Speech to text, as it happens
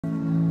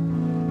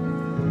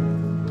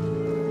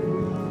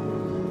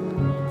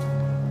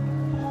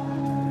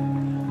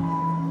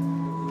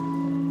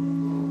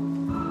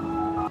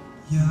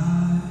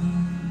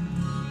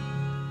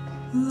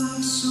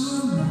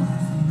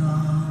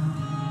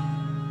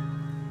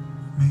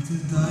Met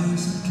de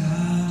duizend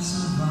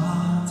kaarsen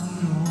wat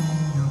hier om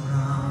jou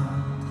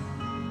brandt.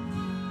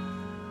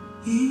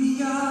 In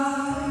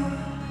jij,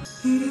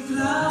 in het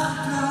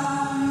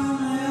draagkraai om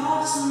mij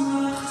als een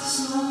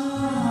nachtzon.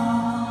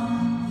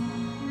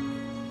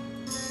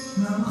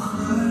 Mijn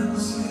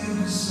geus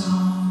leven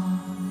zon.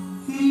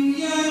 In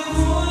jij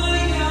gooi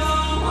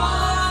jouw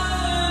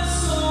hart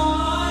zo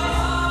mij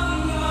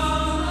aan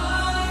jouw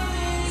lijf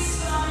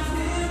is aan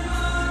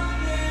helemaal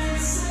en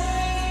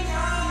zeg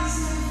jij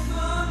zit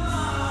van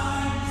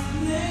mij,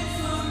 niet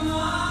van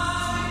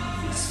mij.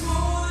 Ik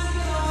spoor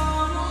jou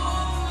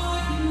op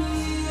mijn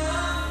knieën,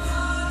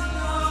 gaat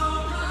jou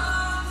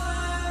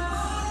laten.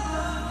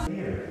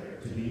 Here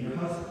to be your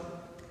husband,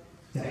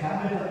 to have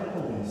it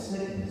uphold in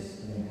sickness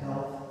and in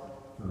health,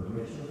 for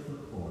rich or for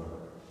poor,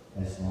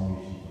 as long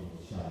as you both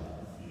shall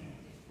live.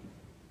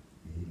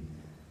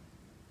 Amen.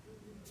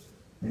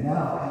 And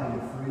now,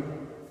 having free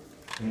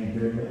and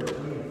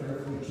deliberately and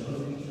prayerfully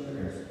chosen each other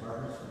as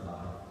partners for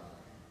life,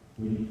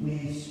 will you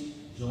please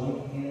join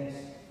hands,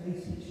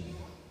 face each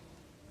other,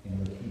 and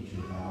repeat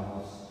your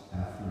vows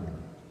after me.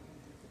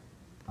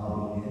 I'll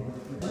begin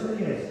with the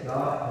freely as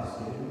God has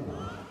given me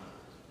life.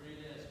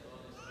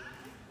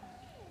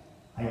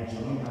 I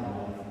join my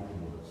life with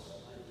yours.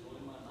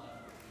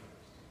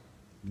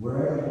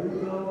 Wherever you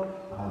go,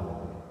 I will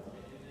go.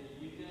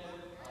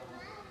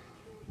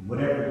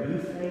 Whatever you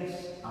face,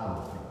 I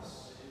will face.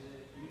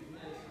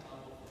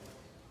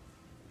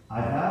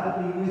 I vow to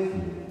be with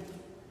you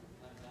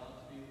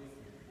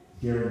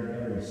during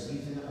every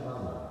season of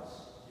our lives.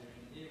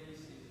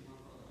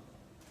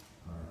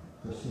 All right,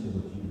 Christian,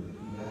 would you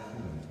repeat after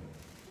me?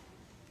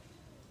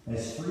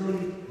 As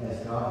freely as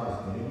God has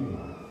given you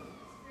life,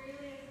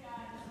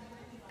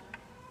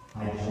 I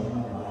join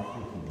my life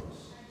with yours.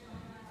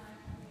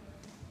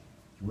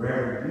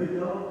 Wherever you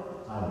go,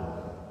 I will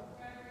go.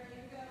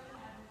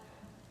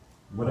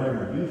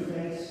 Whatever you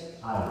face,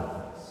 I will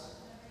face.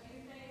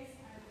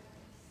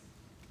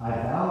 I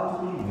vow to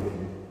be with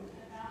you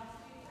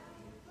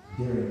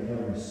during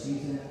every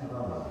season of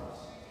our lives.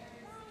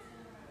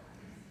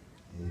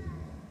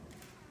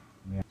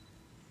 Amen.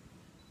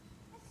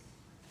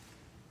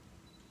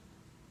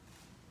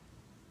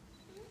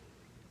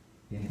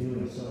 In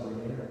doing so,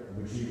 Redeemer,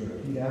 would you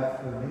repeat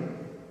after me?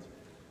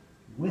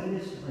 With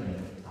this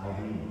ring, I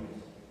do it.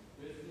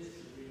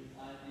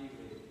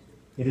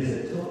 It is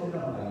a token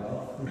of my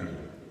love for you,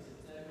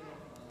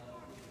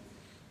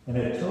 and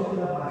a token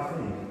of my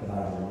faith that I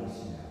release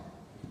now.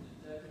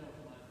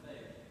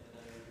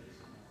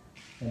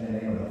 In the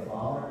name of the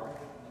Father,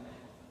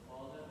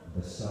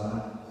 the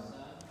Son,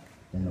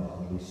 and the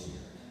Holy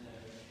Spirit.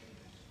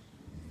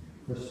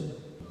 Christian?